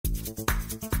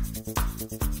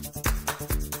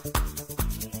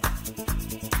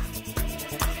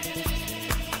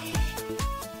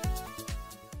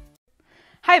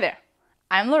Hi there,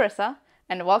 I'm Larissa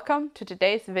and welcome to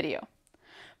today's video.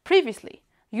 Previously,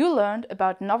 you learned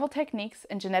about novel techniques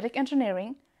in genetic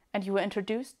engineering and you were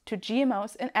introduced to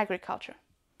GMOs in agriculture.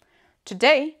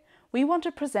 Today, we want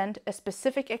to present a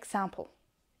specific example,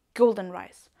 golden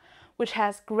rice, which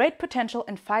has great potential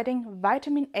in fighting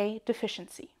vitamin A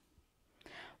deficiency.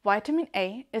 Vitamin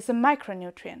A is a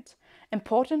micronutrient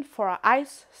important for our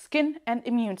eyes, skin and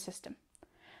immune system.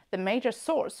 The major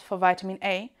source for vitamin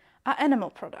A are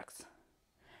animal products.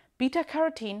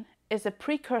 Beta-carotene is a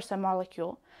precursor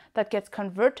molecule that gets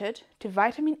converted to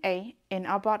vitamin A in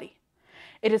our body.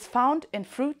 It is found in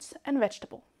fruits and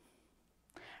vegetables.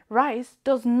 Rice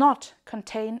does not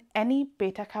contain any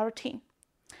beta-carotene.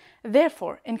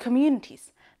 Therefore, in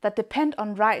communities that depend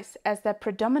on rice as their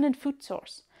predominant food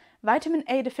source, vitamin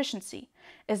A deficiency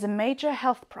is a major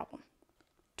health problem.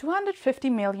 250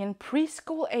 million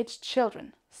preschool-aged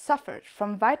children suffered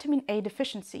from vitamin A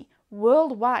deficiency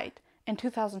worldwide in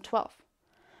 2012.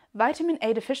 Vitamin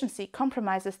A deficiency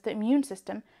compromises the immune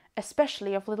system,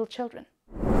 especially of little children.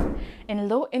 In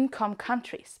low-income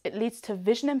countries, it leads to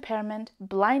vision impairment,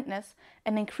 blindness,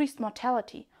 and increased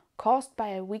mortality caused by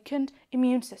a weakened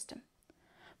immune system.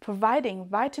 Providing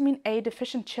vitamin A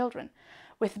deficient children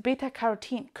with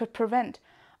beta-carotene could prevent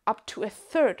up to a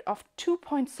third of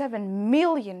 2.7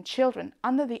 million children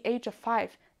under the age of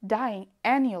 5 dying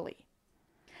annually.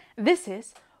 This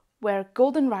is where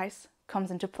golden rice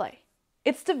comes into play.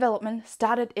 Its development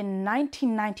started in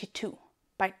 1992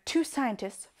 by two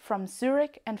scientists from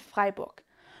Zurich and Freiburg,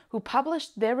 who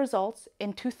published their results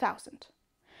in 2000.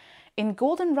 In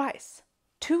golden rice,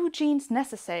 two genes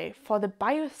necessary for the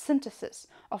biosynthesis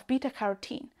of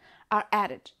beta-carotene are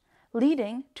added,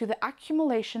 leading to the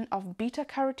accumulation of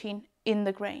beta-carotene in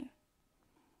the grain.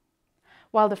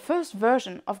 While the first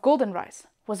version of golden rice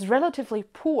was relatively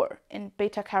poor in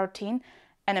beta-carotene,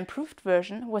 an improved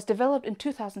version was developed in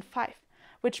 2005,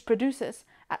 which produces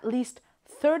at least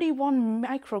 31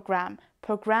 microgram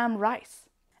per gram rice.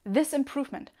 This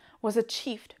improvement was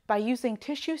achieved by using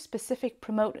tissue-specific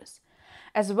promoters,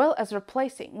 as well as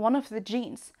replacing one of the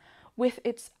genes with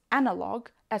its analog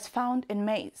as found in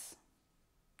maize.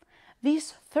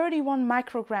 These 31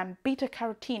 microgram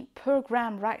beta-carotene per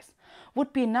gram rice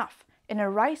would be enough in a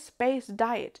rice-based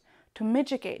diet to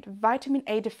mitigate vitamin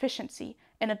A deficiency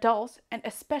in adults and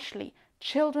especially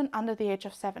children under the age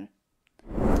of 7.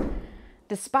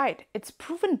 Despite its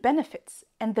proven benefits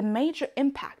and the major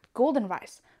impact golden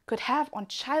rice could have on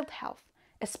child health,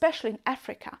 especially in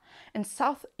Africa and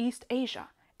Southeast Asia,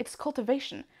 its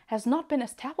cultivation has not been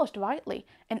established widely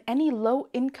in any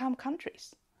low-income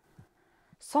countries.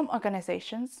 Some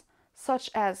organizations, such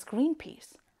as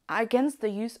Greenpeace, are against the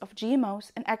use of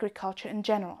GMOs in agriculture in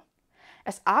general.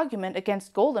 As argument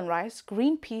against golden rice,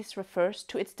 Greenpeace refers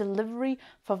to its delivery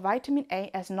for vitamin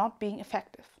A as not being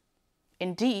effective.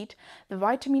 Indeed, the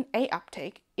vitamin A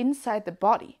uptake inside the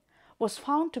body was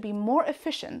found to be more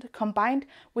efficient combined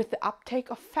with the uptake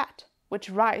of fat,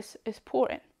 which rice is poor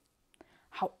in.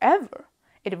 However,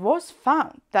 it was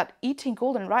found that eating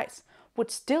golden rice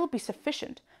would still be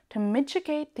sufficient to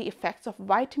mitigate the effects of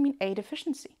vitamin A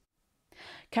deficiency.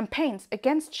 Campaigns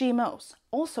against GMOs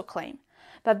also claim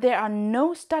that there are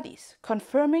no studies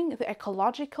confirming the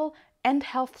ecological and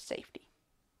health safety.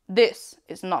 This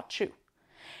is not true.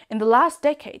 In the last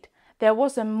decade, there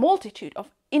was a multitude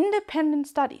of independent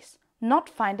studies not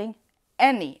finding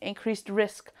any increased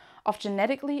risk of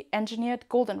genetically engineered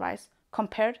golden rice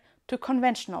compared to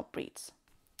conventional breeds.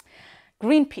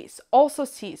 Greenpeace also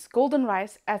sees golden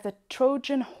rice as a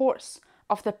Trojan horse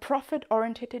of the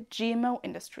profit-oriented GMO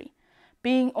industry,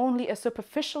 being only a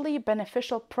superficially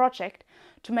beneficial project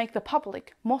to make the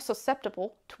public more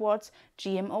susceptible towards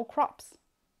GMO crops.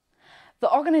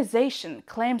 The organization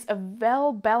claims a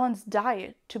well-balanced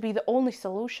diet to be the only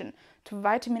solution to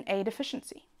vitamin A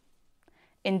deficiency.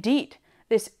 Indeed,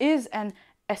 this is an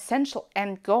essential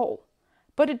end goal,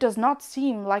 but it does not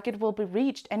seem like it will be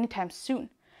reached anytime soon,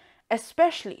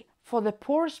 especially for the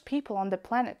poorest people on the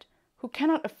planet who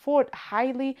cannot afford a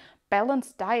highly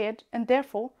balanced diet and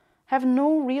therefore have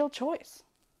no real choice.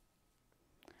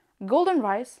 Golden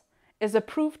rice is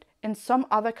approved in some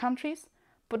other countries,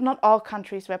 but not all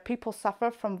countries where people suffer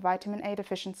from vitamin A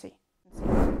deficiency.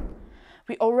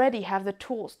 We already have the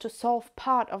tools to solve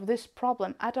part of this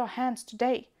problem at our hands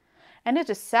today, and it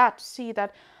is sad to see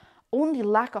that only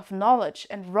lack of knowledge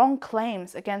and wrong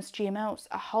claims against GMOs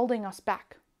are holding us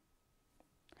back.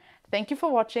 Thank you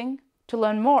for watching. To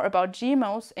learn more about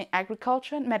GMOs in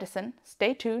agriculture and medicine,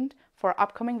 stay tuned for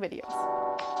upcoming videos.